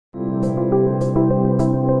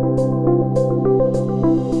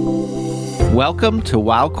Welcome to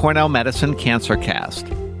Weill Cornell Medicine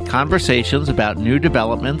CancerCast, conversations about new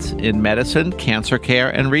developments in medicine, cancer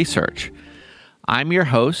care, and research. I'm your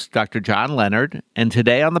host, Dr. John Leonard, and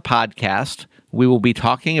today on the podcast, we will be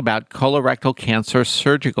talking about colorectal cancer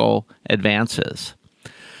surgical advances.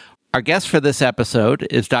 Our guest for this episode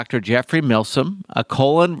is Dr. Jeffrey Milsom, a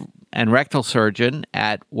colon and rectal surgeon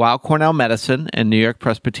at Weill Cornell Medicine and New York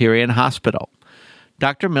Presbyterian Hospital.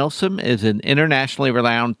 Dr. Milsom is an internationally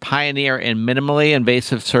renowned pioneer in minimally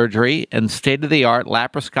invasive surgery and state-of-the-art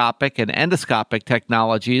laparoscopic and endoscopic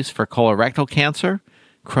technologies for colorectal cancer,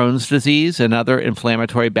 Crohn's disease, and other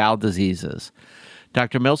inflammatory bowel diseases.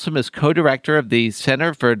 Dr. Milsom is co-director of the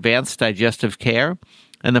Center for Advanced Digestive Care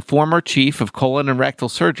and the former chief of colon and rectal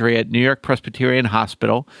surgery at New York Presbyterian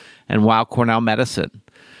Hospital and Weill Cornell Medicine.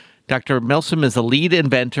 Dr. Milsom is the lead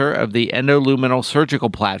inventor of the endoluminal surgical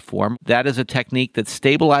platform. That is a technique that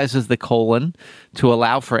stabilizes the colon to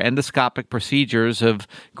allow for endoscopic procedures of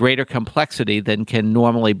greater complexity than can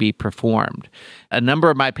normally be performed. A number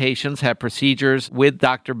of my patients have procedures with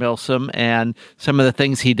Dr. Milsom, and some of the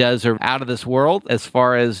things he does are out of this world as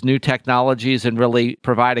far as new technologies and really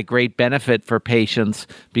provide a great benefit for patients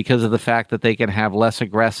because of the fact that they can have less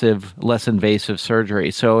aggressive, less invasive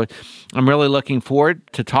surgery. So I'm really looking forward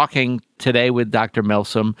to talking today with Dr.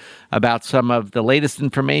 Milsom about some of the latest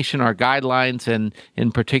information, our guidelines, and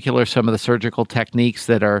in particular, some of the surgical techniques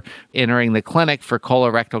that are entering the clinic for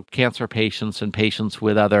colorectal cancer patients and patients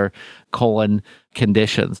with other colon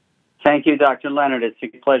conditions. Thank you, Dr. Leonard. It's a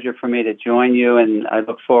pleasure for me to join you, and I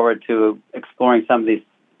look forward to exploring some of these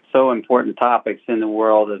so important topics in the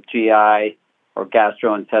world of GI or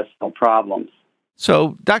gastrointestinal problems.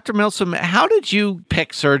 So, Dr. Milsom, how did you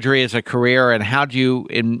pick surgery as a career, and how did you,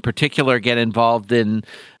 in particular, get involved in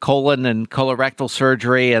colon and colorectal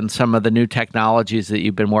surgery and some of the new technologies that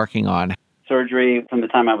you've been working on? Surgery, from the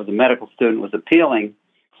time I was a medical student, was appealing.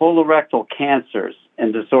 Colorectal cancers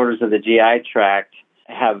and disorders of the GI tract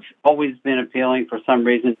have always been appealing for some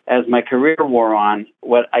reason. As my career wore on,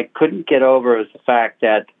 what I couldn't get over is the fact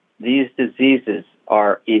that these diseases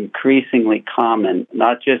are increasingly common,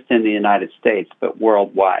 not just in the United States, but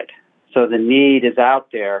worldwide. So the need is out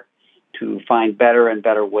there to find better and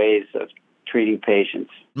better ways of treating patients.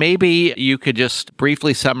 Maybe you could just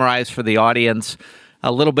briefly summarize for the audience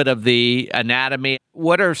a little bit of the anatomy.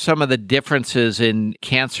 What are some of the differences in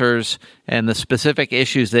cancers and the specific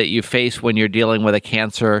issues that you face when you're dealing with a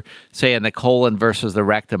cancer, say in the colon versus the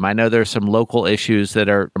rectum? I know there's some local issues that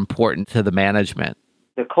are important to the management.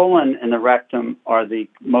 The colon and the rectum are the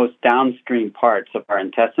most downstream parts of our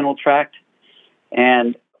intestinal tract,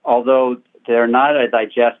 and although they're not a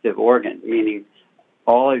digestive organ, meaning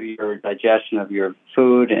all of your digestion of your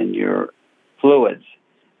food and your fluids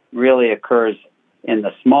really occurs in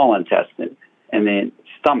the small intestine and the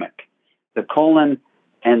stomach. The colon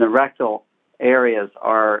and the rectal areas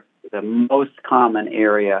are the most common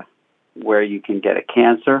area where you can get a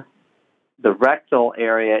cancer. The rectal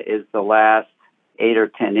area is the last 8 or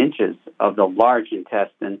 10 inches of the large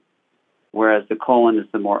intestine, whereas the colon is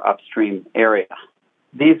the more upstream area.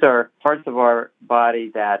 These are parts of our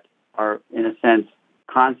body that are, in a sense,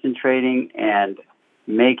 concentrating and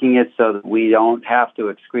making it so that we don't have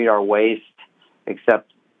to excrete our waste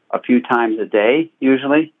except a few times a day,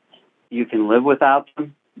 usually. You can live without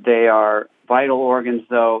them. They are vital organs,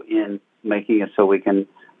 though, in making it so we can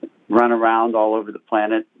run around all over the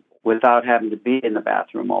planet without having to be in the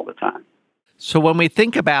bathroom all the time. So when we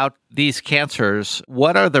think about these cancers,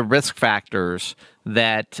 what are the risk factors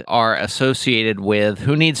that are associated with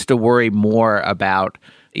who needs to worry more about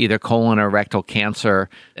either colon or rectal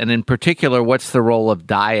cancer? And in particular, what's the role of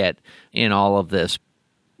diet in all of this?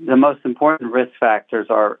 The most important risk factors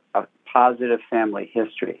are a positive family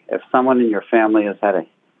history. If someone in your family has had a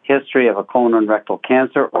history of a colon and rectal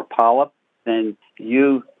cancer or polyp, then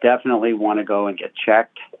you definitely want to go and get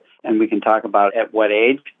checked. And we can talk about at what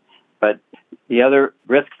age. But the other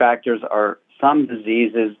risk factors are some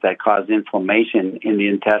diseases that cause inflammation in the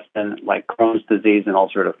intestine, like Crohn's disease and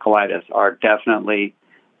ulcerative colitis, are definitely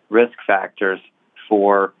risk factors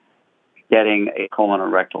for getting a colon or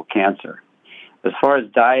rectal cancer. As far as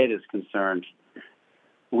diet is concerned,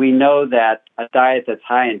 we know that a diet that's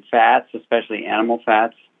high in fats, especially animal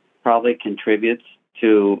fats, probably contributes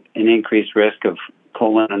to an increased risk of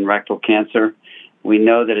colon and rectal cancer. We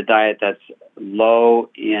know that a diet that's low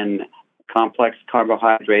in complex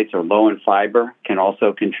carbohydrates or low in fiber can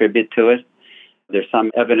also contribute to it. There's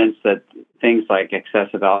some evidence that things like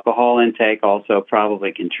excessive alcohol intake also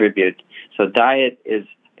probably contribute. So diet is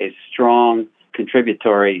a strong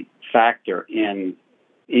contributory factor in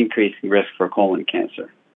increasing risk for colon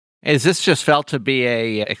cancer. Is this just felt to be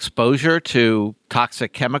a exposure to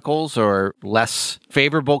toxic chemicals or less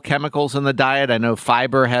favorable chemicals in the diet? I know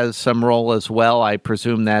fiber has some role as well. I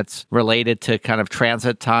presume that's related to kind of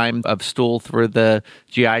transit time of stool through the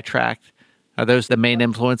GI tract. Are those the main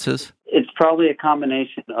influences? It's probably a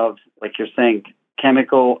combination of, like you're saying,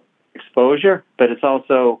 chemical exposure, but it's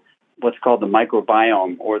also what's called the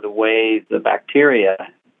microbiome, or the way the bacteria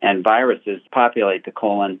and viruses populate the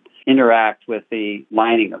colon interact with the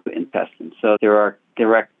lining of the intestine. So there are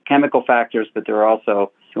direct chemical factors, but there are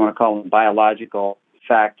also, if you want to call them, biological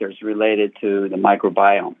factors related to the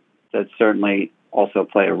microbiome that certainly also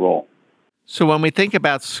play a role. So when we think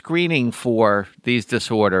about screening for these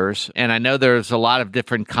disorders, and I know there's a lot of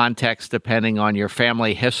different contexts depending on your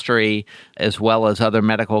family history as well as other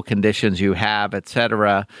medical conditions you have, et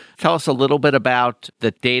cetera, tell us a little bit about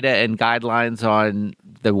the data and guidelines on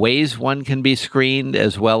the ways one can be screened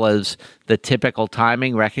as well as the typical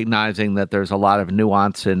timing, recognizing that there's a lot of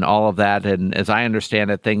nuance in all of that. And as I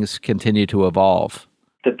understand it, things continue to evolve.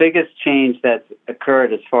 The biggest change that's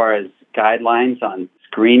occurred as far as guidelines on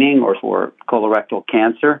screening or for colorectal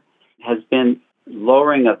cancer has been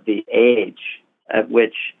lowering of the age at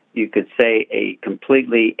which you could say a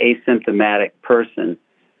completely asymptomatic person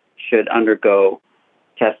should undergo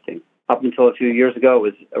testing. Up until a few years ago, it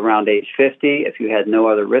was around age 50. If you had no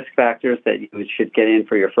other risk factors, that you should get in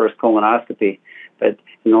for your first colonoscopy. But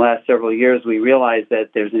in the last several years, we realized that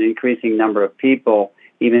there's an increasing number of people,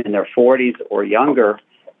 even in their 40s or younger,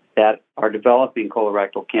 that are developing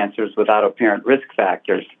colorectal cancers without apparent risk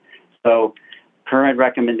factors. So current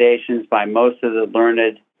recommendations by most of the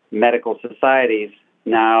learned medical societies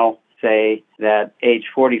now say that age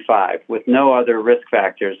 45, with no other risk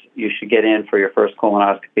factors, you should get in for your first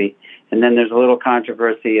colonoscopy. And then there's a little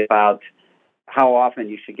controversy about how often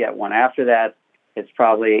you should get one after that. It's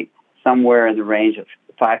probably somewhere in the range of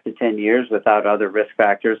 5 to 10 years without other risk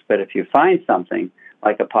factors. But if you find something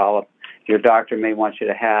like a polyp, your doctor may want you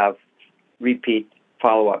to have repeat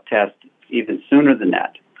follow-up tests even sooner than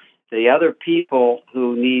that. The other people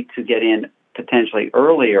who need to get in potentially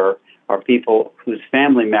earlier are people whose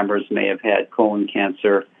family members may have had colon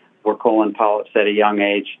cancer or colon polyps at a young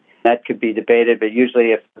age. That could be debated, but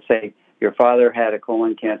usually if, say, your father had a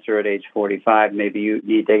colon cancer at age 45, maybe you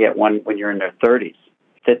need to get one when you're in their 30s.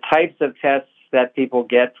 The types of tests that people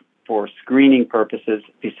get for screening purposes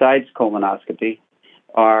besides colonoscopy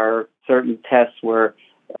are certain tests where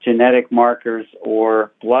genetic markers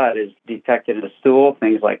or blood is detected in the stool.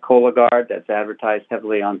 Things like Cologuard, that's advertised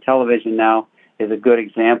heavily on television now, is a good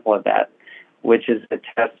example of that, which is a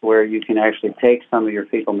test where you can actually take some of your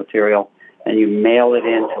fecal material and you mail it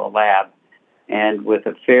into a lab. And with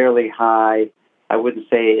a fairly high, I wouldn't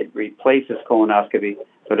say it replaces colonoscopy,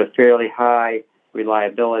 but a fairly high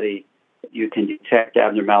reliability, you can detect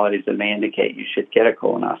abnormalities that may indicate you should get a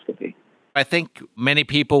colonoscopy. I think many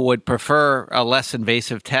people would prefer a less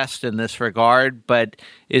invasive test in this regard, but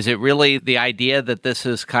is it really the idea that this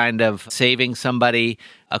is kind of saving somebody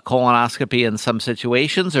a colonoscopy in some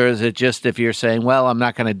situations, or is it just if you're saying, well, I'm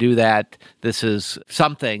not going to do that, this is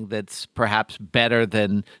something that's perhaps better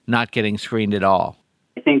than not getting screened at all?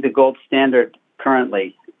 I think the gold standard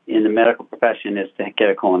currently in the medical profession is to get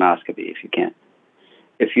a colonoscopy if you can.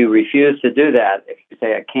 If you refuse to do that, if you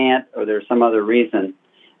say I can't or there's some other reason,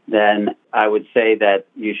 then I would say that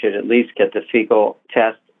you should at least get the fecal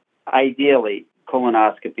test. Ideally,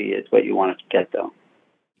 colonoscopy is what you want to get, though.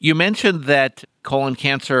 You mentioned that colon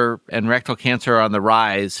cancer and rectal cancer are on the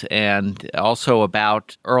rise, and also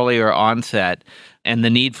about earlier onset and the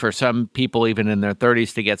need for some people even in their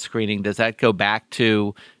 30s to get screening. Does that go back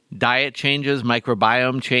to diet changes,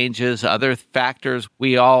 microbiome changes, other factors?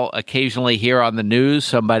 We all occasionally hear on the news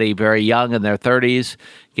somebody very young in their 30s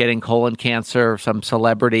getting colon cancer, some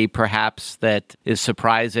celebrity perhaps that is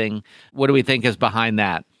surprising. What do we think is behind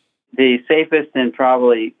that? The safest and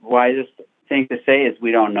probably wisest thing to say is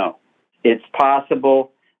we don't know. It's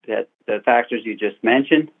possible that the factors you just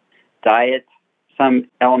mentioned, diet, some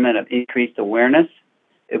element of increased awareness.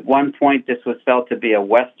 At one point, this was felt to be a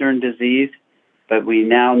Western disease, but we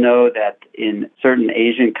now know that in certain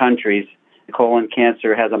Asian countries, colon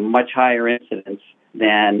cancer has a much higher incidence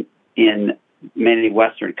than in many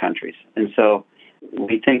Western countries. And so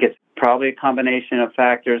we think it's probably a combination of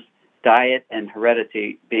factors, diet and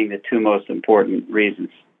heredity being the two most important reasons.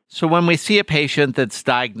 So when we see a patient that's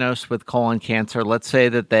diagnosed with colon cancer, let's say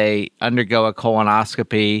that they undergo a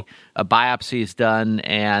colonoscopy, a biopsy is done,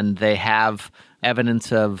 and they have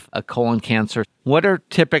evidence of a colon cancer, what are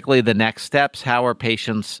typically the next steps? How are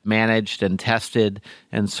patients managed and tested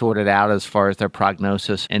and sorted out as far as their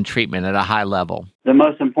prognosis and treatment at a high level? The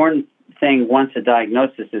most important thing, once a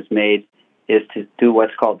diagnosis is made, is to do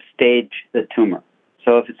what's called stage the tumor.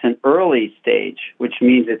 So if it's an early stage, which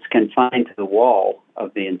means it's confined to the wall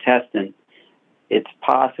of the intestine, it's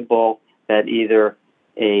possible that either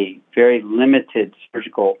a very limited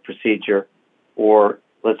surgical procedure or,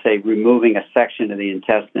 let's say, removing a section of the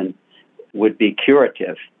intestine would be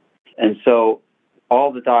curative. And so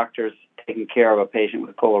all the doctors taking care of a patient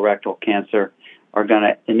with colorectal cancer are going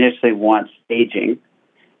to initially want staging.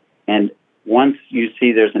 And once you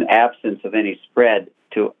see there's an absence of any spread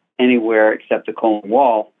to anywhere except the colon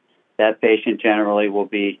wall, that patient generally will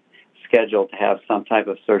be scheduled to have some type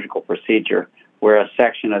of surgical procedure where a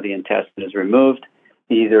section of the intestine is removed,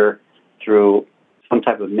 either through some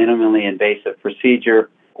type of minimally invasive procedure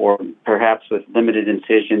or perhaps with limited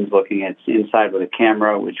incisions looking at inside with a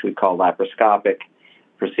camera, which we call laparoscopic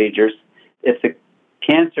procedures. If the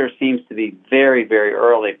cancer seems to be very, very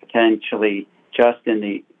early, potentially just in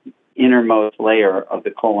the innermost layer of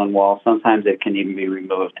the colon wall, sometimes it can even be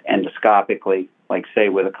removed endoscopically, like, say,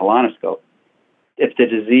 with a colonoscope. If the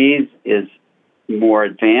disease is more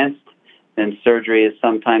advanced, then surgery is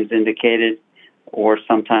sometimes indicated, or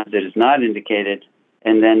sometimes it is not indicated.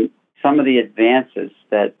 And then some of the advances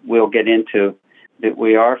that we'll get into, that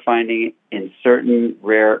we are finding in certain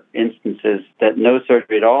rare instances that no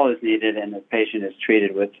surgery at all is needed and the patient is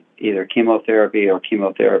treated with either chemotherapy or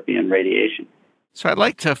chemotherapy and radiation. So I'd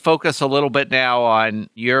like to focus a little bit now on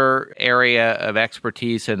your area of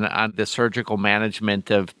expertise and on the surgical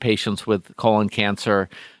management of patients with colon cancer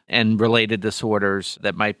and related disorders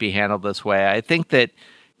that might be handled this way. I think that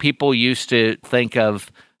people used to think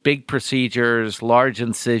of big procedures, large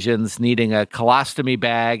incisions, needing a colostomy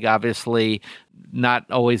bag, obviously not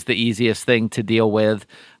always the easiest thing to deal with,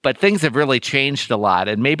 but things have really changed a lot.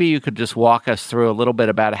 And maybe you could just walk us through a little bit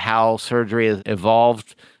about how surgery has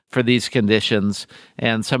evolved for these conditions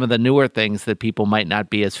and some of the newer things that people might not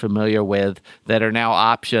be as familiar with that are now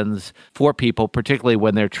options for people, particularly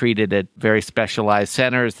when they're treated at very specialized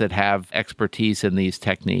centers that have expertise in these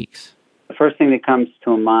techniques. The first thing that comes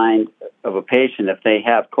to mind of a patient if they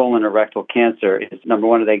have colon or rectal cancer is, number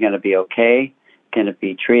one, are they going to be okay? Can it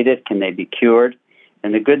be treated? Can they be cured?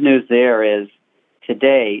 And the good news there is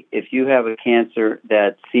today, if you have a cancer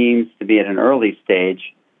that seems to be at an early stage,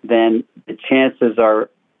 then the chances are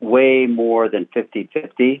way more than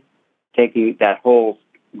 50-50, taking that whole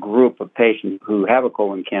group of patients who have a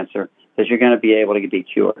colon cancer, that you're going to be able to be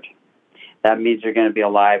cured. That means you're going to be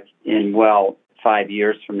alive in, 5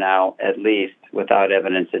 years from now, at least, without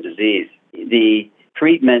evidence of disease. The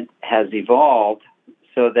treatment has evolved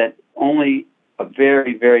so that only a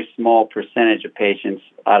very, very small percentage of patients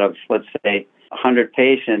out of, let's say, 100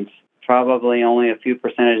 patients, probably only a few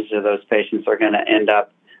percentages of those patients are going to end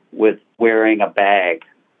up with wearing a bag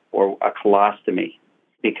or a colostomy.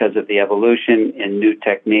 Because of the evolution in new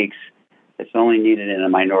techniques, it's only needed in a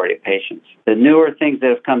minority of patients. The newer things that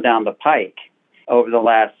have come down the pike over the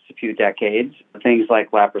last few decades, things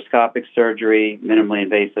like laparoscopic surgery, minimally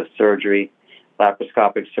invasive surgery,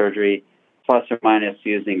 laparoscopic surgery, plus or minus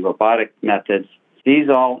using robotic methods, these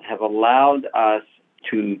all have allowed us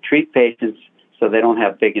to treat patients so they don't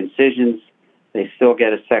have big incisions. They still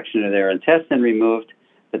get a section of their intestine removed,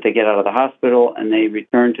 but they get out of the hospital and they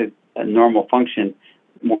return to a normal function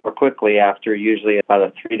more quickly after usually about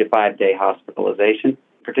a 3 to 5 day hospitalization.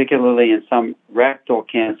 Particularly in some rectal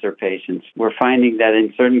cancer patients, we're finding that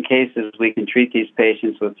in certain cases we can treat these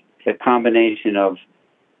patients with a combination of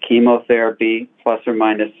chemotherapy plus or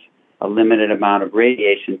minus a limited amount of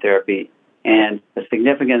radiation therapy. And a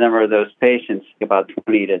significant number of those patients, about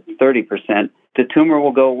 20 to 30%, the tumor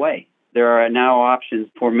will go away. There are now options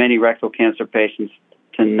for many rectal cancer patients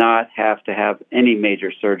to not have to have any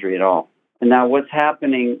major surgery at all. And now what's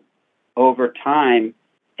happening over time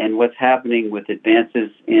and what's happening with advances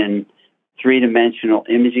in three-dimensional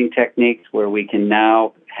imaging techniques where we can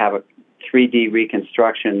now have a 3D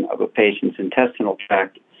reconstruction of a patient's intestinal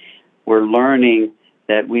tract, we're learning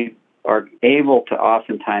that we are able to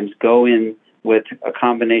oftentimes go in with a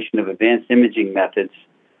combination of advanced imaging methods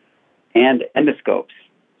and endoscopes,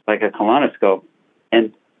 like a colonoscope,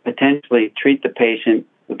 and potentially treat the patient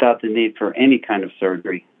without the need for any kind of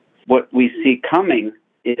surgery. What we see coming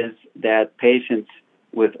is that patients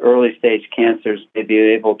with early-stage cancers may be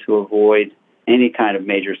able to avoid any kind of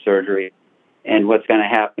major surgery. And what's going to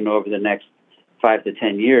happen over the next 5 to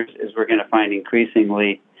 10 years is we're going to find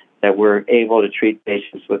increasingly that we're able to treat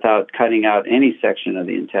patients without cutting out any section of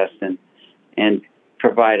the intestine and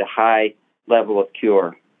provide a high level of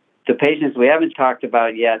cure. The patients we haven't talked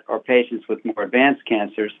about yet are patients with more advanced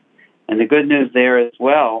cancers. And the good news there as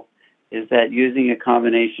well is that using a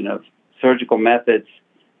combination of surgical methods,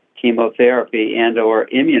 chemotherapy and or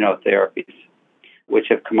immunotherapies, which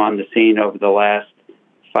have come on the scene over the last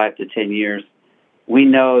 5 to 10 years. We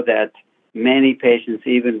know that many patients,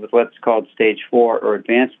 even with what's called stage 4 or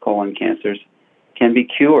advanced colon cancers, can be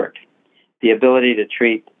cured. The ability to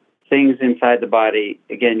treat things inside the body,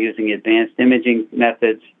 again, using advanced imaging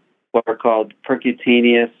methods, what are called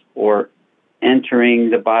percutaneous or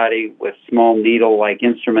entering the body with small needle-like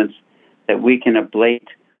instruments that we can ablate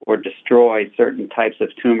or destroy certain types of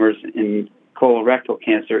tumors in colorectal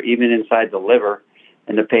cancer, even inside the liver,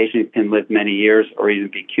 and the patient can live many years or even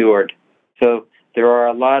be cured. So there are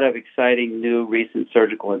a lot of exciting new recent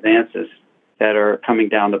surgical advances that are coming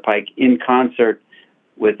down the pike in concert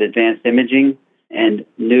with advanced imaging and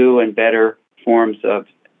new and better forms of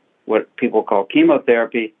what people call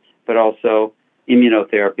chemotherapy, but also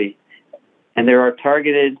immunotherapy. And there are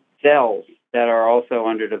targeted cells that are also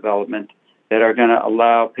under development that are going to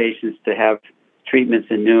allow patients to have treatments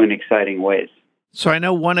in new and exciting ways. So I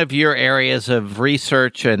know one of your areas of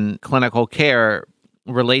research and clinical care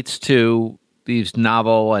relates to these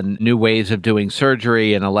novel and new ways of doing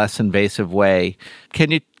surgery in a less invasive way.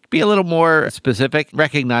 Can you be a little more specific,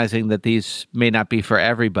 recognizing that these may not be for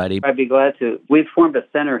everybody? I'd be glad to. We've formed a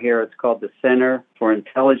center here. It's called the Center for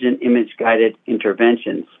Intelligent Image-Guided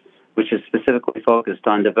Interventions, which is specifically focused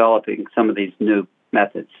on developing some of these new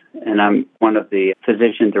methods. And I'm one of the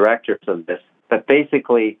physician directors of this. But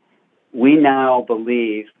basically, we now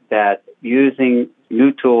believe that using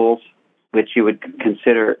new tools, which you would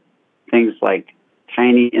consider things like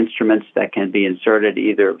tiny instruments that can be inserted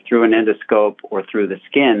either through an endoscope or through the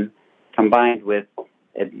skin, combined with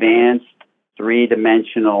advanced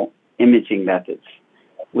three-dimensional imaging methods.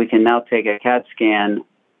 We can now take a CAT scan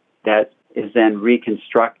that is then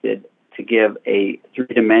reconstructed to give a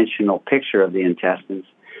three-dimensional picture of the intestines.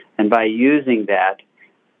 And by using that,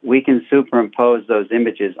 we can superimpose those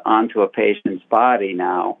images onto a patient's body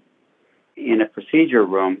now in a procedure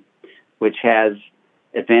room, which has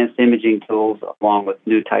advanced imaging tools along with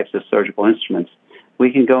new types of surgical instruments.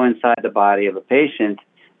 We can go inside the body of a patient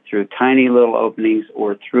through tiny little openings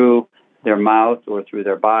or through their mouth or through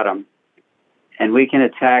their bottom, and we can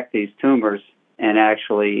attack these tumors and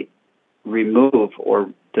actually remove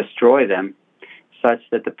or destroy them such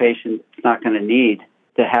that the patient is not going to need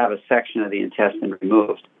to have a section of the intestine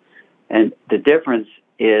removed. And the difference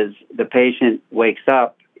is the patient wakes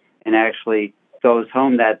up and actually goes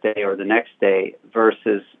home that day or the next day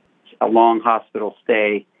versus a long hospital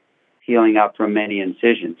stay healing up from many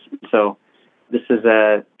incisions. So this is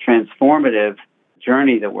a transformative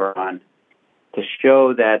journey that we're on to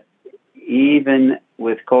show that even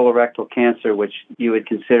with colorectal cancer, which you would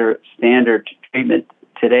consider standard treatment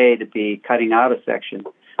today to be cutting out a section,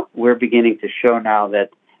 we're beginning to show now that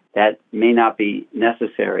that may not be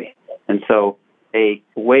necessary. And so a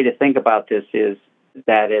way to think about this is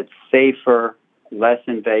that it's safer, less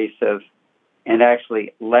invasive, and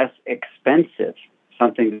actually less expensive,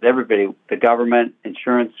 something that everybody, the government,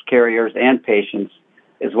 insurance carriers, and patients,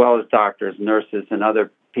 as well as doctors, nurses, and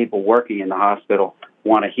other people working in the hospital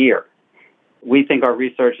want to hear. We think our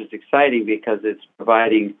research is exciting because it's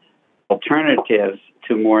providing alternatives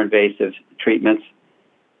to more invasive treatments,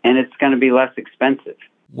 and it's going to be less expensive.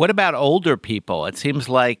 What about older people? It seems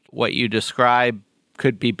like what you describe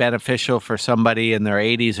could be beneficial for somebody in their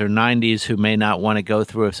 80s or 90s who may not want to go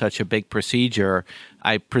through such a big procedure.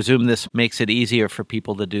 I presume this makes it easier for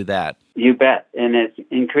people to do that. You bet. And it's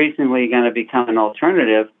increasingly going to become an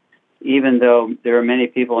alternative, even though there are many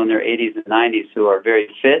people in their 80s and 90s who are very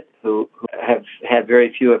fit, who have had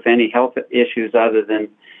very few, if any, health issues other than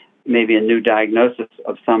maybe a new diagnosis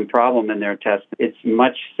of some problem in their intestine. It's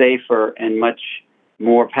much safer and much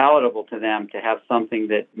more palatable to them to have something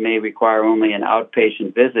that may require only an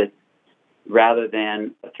outpatient visit rather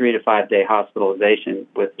than a 3 to 5 day hospitalization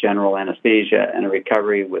with general anesthesia and a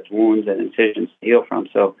recovery with wounds and incisions to heal from.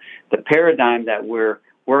 So the paradigm that we're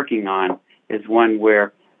working on is one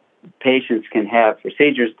where patients can have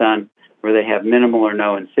procedures done where they have minimal or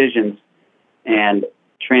no incisions and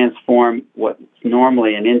transform what's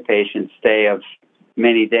normally an inpatient stay of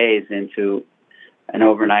many days into an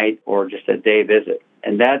overnight or just a day visit.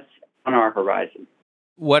 And that's on our horizon.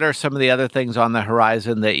 What are some of the other things on the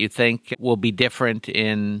horizon that you think will be different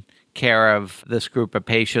in care of this group of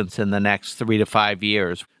patients in the next 3 to 5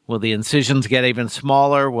 years? Will the incisions get even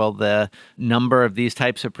smaller? Will the number of these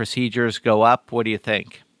types of procedures go up? What do you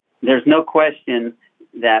think? There's no question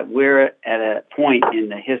that we're at a point in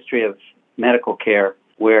the history of medical care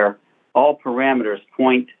where all parameters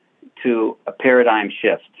point to a paradigm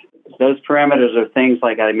shift. Those parameters are things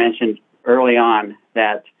like I mentioned early on,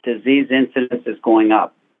 that disease incidence is going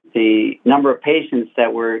up. the number of patients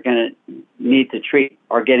that we're going to need to treat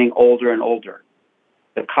are getting older and older.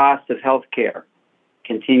 The cost of healthcare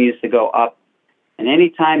continues to go up. And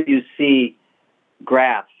anytime you see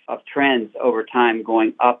graphs of trends over time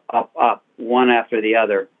going up, one after the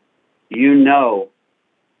other, you know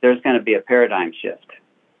there's going to be a paradigm shift.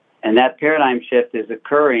 And that paradigm shift is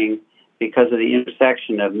occurring because of the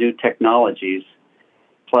intersection of new technologies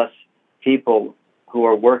plus people who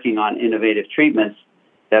are working on innovative treatments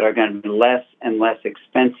that are going to be less and less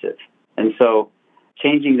expensive. And so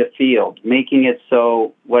changing the field, making it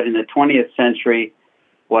so what in the 20th century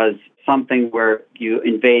was something where you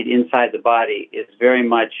invade inside the body is very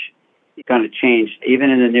much going to change even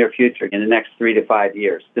in the near future, in the next 3 to 5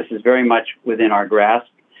 years. This is very much within our grasp.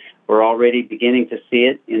 We're already beginning to see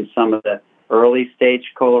it in some of the early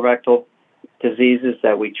stage colorectal diseases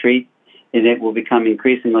that we treat, and it will become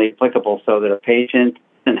increasingly applicable so that a patient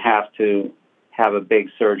doesn't have to have a big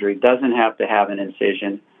surgery, doesn't have to have an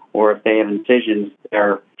incision, or if they have incisions,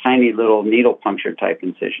 they're tiny little needle puncture type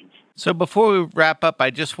incisions. So before we wrap up,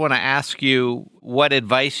 I just want to ask you what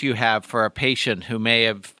advice you have for a patient who may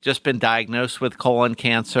have just been diagnosed with colon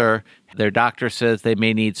cancer. Their doctor says they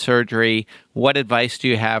may need surgery. What advice do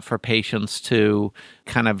you have for patients to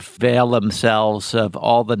kind of avail themselves of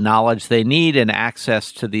all the knowledge they need and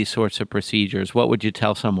access to these sorts of procedures? What would you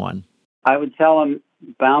tell someone? I would tell them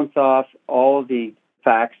bounce off all the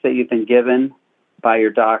facts that you've been given by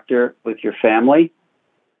your doctor with your family.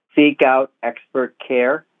 Seek out expert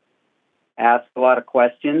care. Ask a lot of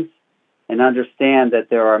questions and understand that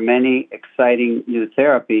there are many exciting new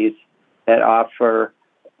therapies that offer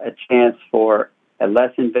a chance for a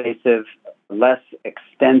less invasive, less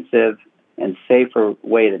extensive, and safer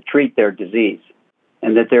way to treat their disease.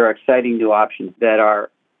 And that there are exciting new options that are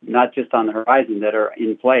not just on the horizon, that are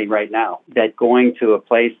in play right now. That going to a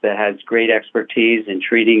place that has great expertise in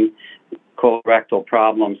treating colorectal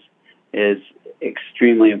problems is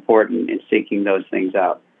extremely important in seeking those things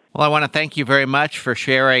out. Well, I want to thank you very much for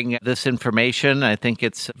sharing this information. I think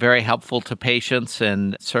it's very helpful to patients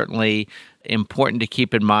and certainly important to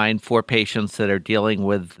keep in mind for patients that are dealing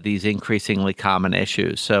with these increasingly common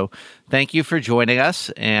issues. So thank you for joining us.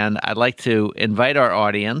 And I'd like to invite our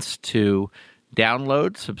audience to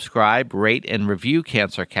download, subscribe, rate, and review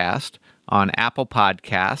CancerCast on Apple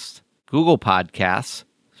Podcasts, Google Podcasts,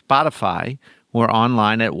 Spotify, or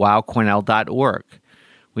online at weillcornell.org.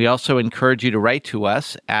 We also encourage you to write to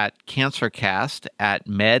us at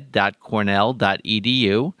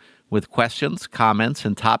cancercast@med.cornell.edu with questions, comments,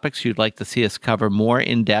 and topics you'd like to see us cover more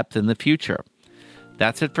in depth in the future.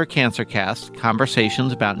 That's it for CancerCast,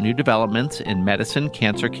 conversations about new developments in medicine,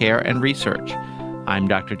 cancer care, and research. I'm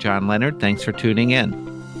Dr. John Leonard. Thanks for tuning in.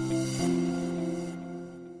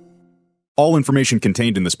 All information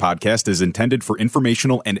contained in this podcast is intended for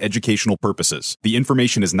informational and educational purposes. The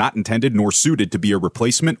information is not intended nor suited to be a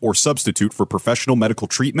replacement or substitute for professional medical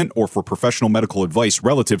treatment or for professional medical advice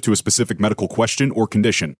relative to a specific medical question or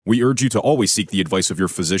condition. We urge you to always seek the advice of your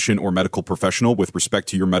physician or medical professional with respect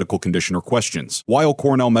to your medical condition or questions. Weill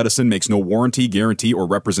Cornell Medicine makes no warranty, guarantee, or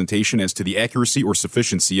representation as to the accuracy or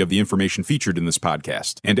sufficiency of the information featured in this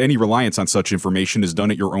podcast, and any reliance on such information is done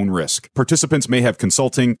at your own risk. Participants may have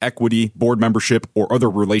consulting, equity, board membership, or other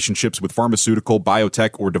relationships with pharmaceutical,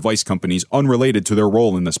 biotech, or device companies unrelated to their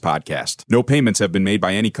role in this podcast. No payments have been made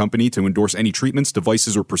by any company to endorse any treatments,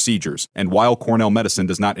 devices, or procedures, and Weill Cornell Medicine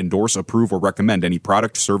does not endorse, approve, or recommend any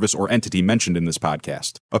product, service, or entity mentioned in this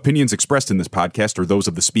podcast. Opinions expressed in this podcast are those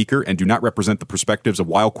of the speaker and do not represent the perspectives of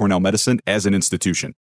Weill Cornell Medicine as an institution.